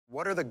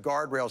What are the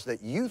guardrails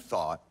that you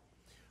thought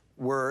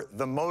were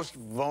the most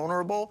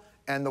vulnerable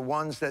and the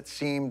ones that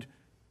seemed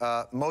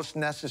most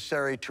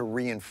necessary to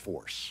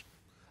reinforce?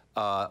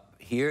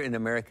 Here in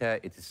America,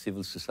 it is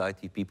civil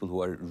society, people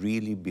who are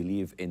really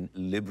believe in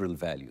liberal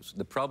values.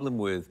 The problem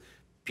with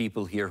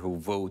people here who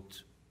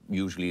vote,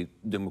 usually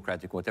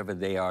Democratic, whatever,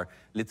 they are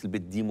a little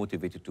bit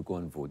demotivated to go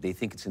and vote. They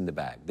think it's in the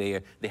bag.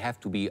 They have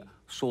to be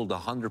sold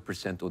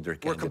 100% of their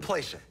candidate. We're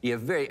complacent. Yeah,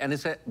 very. And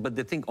but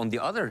the thing on the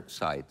other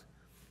side,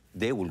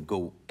 they will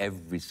go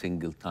every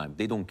single time.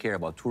 They don't care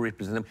about who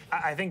represents them.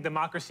 I think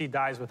democracy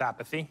dies with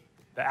apathy,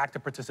 the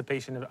active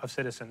participation of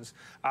citizens.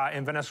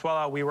 In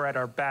Venezuela, we were at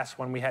our best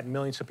when we had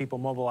millions of people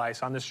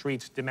mobilized on the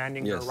streets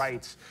demanding their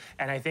rights.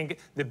 And I think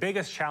the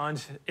biggest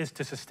challenge is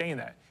to sustain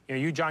that. You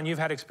know, John, you've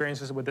had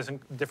experiences with this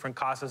different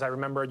causes. I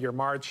remember your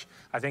march,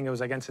 I think it was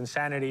against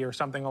insanity or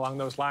something along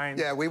those lines.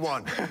 Yeah, we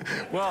won.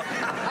 Well,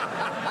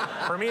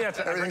 for me, that's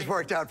everything's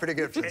worked out pretty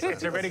good.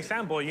 It's a great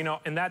example. You know,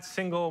 in that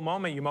single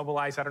moment, you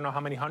mobilized, I don't know how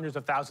many hundreds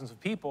of thousands of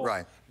people.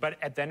 Right. But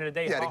at the end of the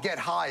day, yeah, to get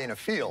high in a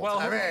field. Well,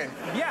 I mean,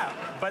 yeah,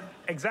 but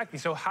exactly.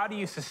 So how do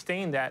you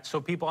sustain that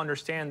so people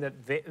understand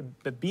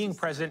that being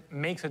present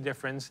makes a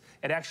difference?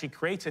 It actually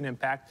creates an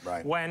impact.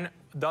 Right. When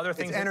the other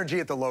things. It's energy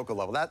at the local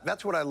level.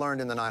 That's what I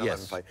learned in the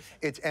 9/11 fight.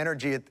 It's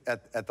energy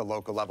at the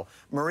local level.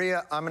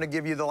 Maria, I'm going to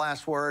give you the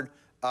last word.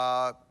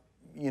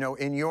 You know,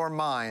 in your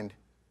mind,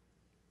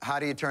 how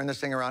do you turn this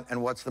thing around,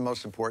 and what's the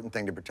most important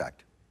thing to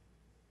protect?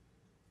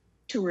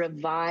 To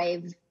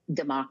revive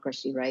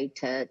democracy, right?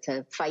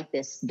 To fight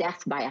this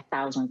death by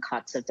 1,000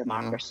 cuts of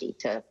democracy,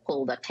 to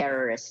pull the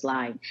terrorist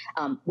line.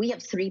 We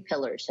have 3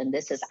 pillars, and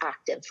this is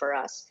active for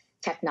us.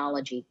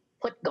 Technology.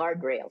 Put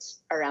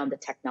guardrails around the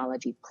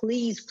technology.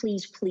 Please,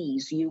 please,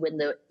 please,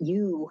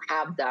 you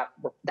have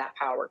that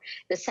power.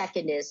 The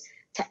second is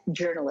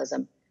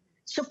journalism.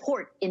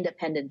 Support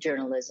independent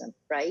journalism,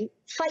 right?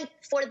 Fight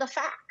for the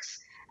facts.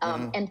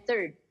 And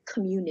third,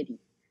 community.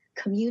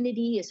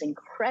 Community is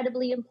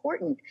incredibly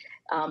important.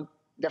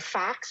 The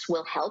facts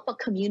will help a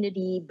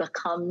community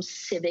become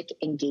civic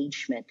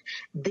engagement.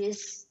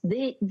 These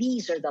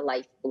are the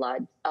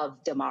lifeblood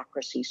of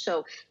democracy.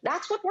 So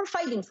that's what we're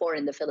fighting for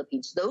in the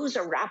Philippines. Those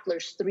are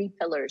Rappler's 3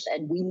 pillars,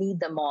 and we need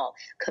them all.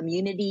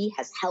 Community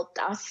has helped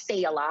us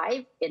stay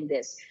alive in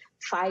this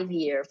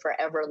 5-year,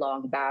 forever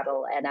long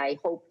battle, and I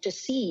hope to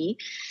see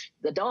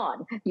the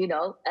dawn. You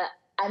know,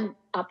 I'm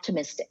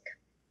optimistic.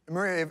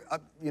 Maria,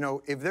 you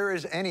know, if there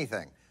is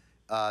anything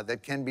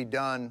that can be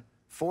done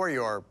for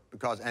your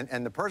cause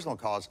and the personal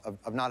cause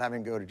of not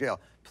having to go to jail,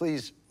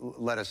 please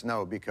let us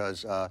know,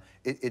 because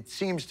it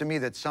seems to me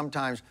that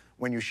sometimes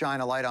when you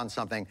shine a light on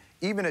something,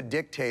 even a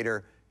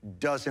dictator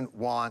doesn't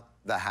want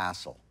the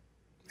hassle.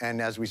 And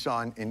as we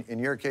saw in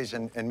your case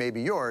and maybe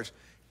yours,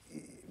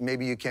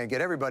 maybe you can't get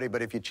everybody,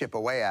 but if you chip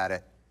away at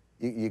it,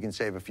 you can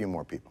save a few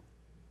more people.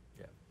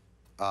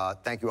 Yeah.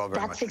 Thank you all very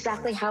much. That's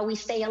exactly how we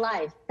stay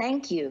alive.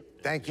 Thank you.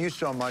 Thank you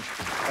so much.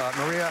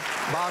 Maria,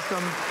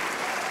 Bassem,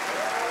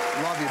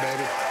 love you,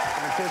 baby.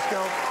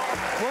 Francisco,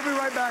 we'll be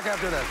right back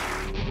after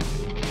this.